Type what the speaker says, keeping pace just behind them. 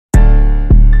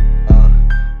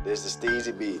This is the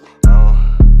Sleazy beat. Yeah,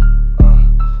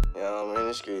 I'm in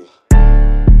the street.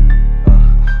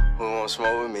 Who wanna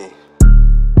smoke with me?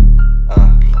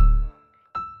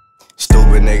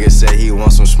 Stupid nigga say he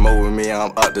want some smoke with me,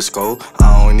 I'm up the scope.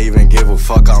 I don't even give a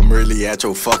fuck, I'm really at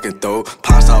your fucking throat.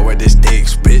 Pounce out with this dick,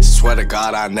 bitch, swear to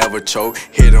God I never choke.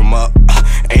 Hit him up,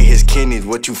 ate his kidneys,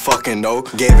 what you fucking know?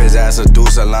 Gave his ass a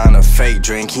deuce, a line of fake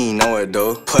drink, he know it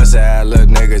though. Pussy ass little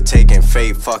nigga taking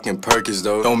fake fucking Perkins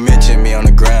though. Don't mention me on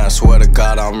the ground, swear to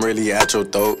God I'm really at your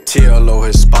throat. TLO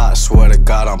his spot, swear to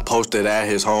God I'm posted at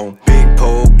his home. Big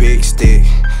pole, big stick,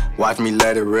 watch me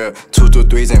let it rip. 2 2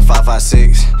 3s and 5 5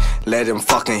 6, let him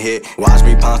fucking hit. Watch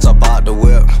me pounce up out the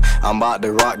whip, I'm about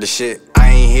to rock the shit. I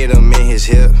ain't hit him in his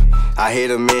hip, I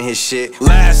hit him in his shit.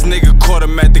 Last nigga caught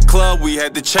him at the club, we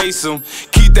had to chase him.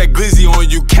 Keep that glizzy on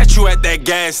you, catch you at that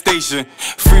gas station.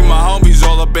 Free my homies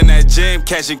all up in that gym,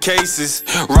 catching cases.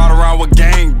 Ride around with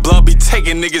gang, blood be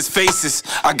taking niggas' faces.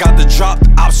 I got the drop,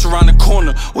 ops around the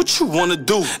corner, what you wanna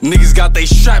do? Niggas got they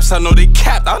straps, I know they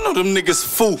capped, I know them niggas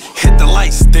fool. Hit the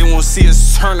lights, they won't see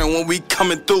us turning when we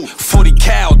coming through. 40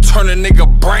 cal, turn a nigga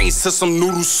brains to some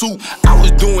noodle soup. I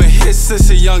was doing hits since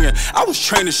a youngin', I was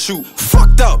trained to shoot.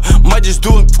 Fucked up, might just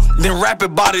do it, then rap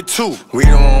about it too. We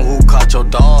the one who caught your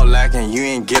dog lacking, you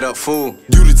ain't get up fool.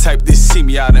 You the type that see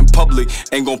me out in public,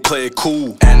 ain't gon' play it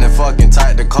cool. And the fucking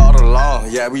type to call the law,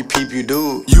 yeah we peep you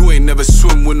dude. You ain't never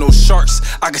swim with no sharks,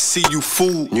 I can see you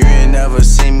fool. You ain't never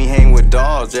seen me hang with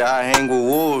dogs, yeah I hang with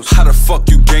wolves. How the fuck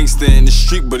you gangster in the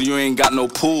street but you ain't got no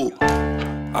pool?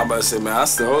 I'm about to say man, I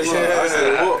still hold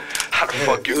on. How the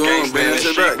fuck you gangsta in the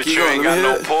street but you ain't got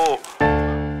no pull?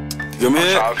 Come here,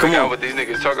 I'm trying to figure out what these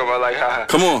niggas talking about, like, haha.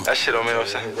 Come on. That shit don't make no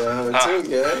sense.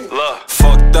 Look.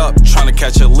 Fucked up, trying to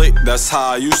catch a lick, that's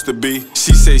how I used to be.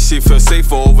 She say she feel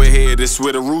safer over here, this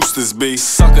where the roosters be.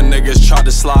 Sucker niggas try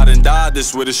to slide and die,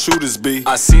 this where the shooters be.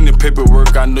 I seen the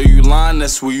paperwork, I know you lying,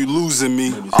 that's where you losing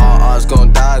me. All odds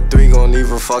gon' die, 3 gon'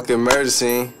 leave a fucking murder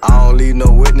scene. I don't leave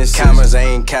no witnesses, cameras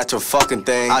ain't catch a fucking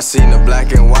thing. I seen the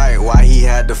black and white, why he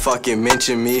had to fucking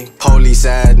mention me. Police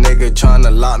ass nigga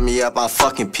tryna lock me up, I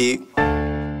fucking peep.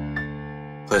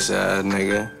 Pussy ass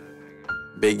nigga,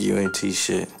 big UNT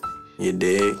shit, you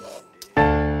dig?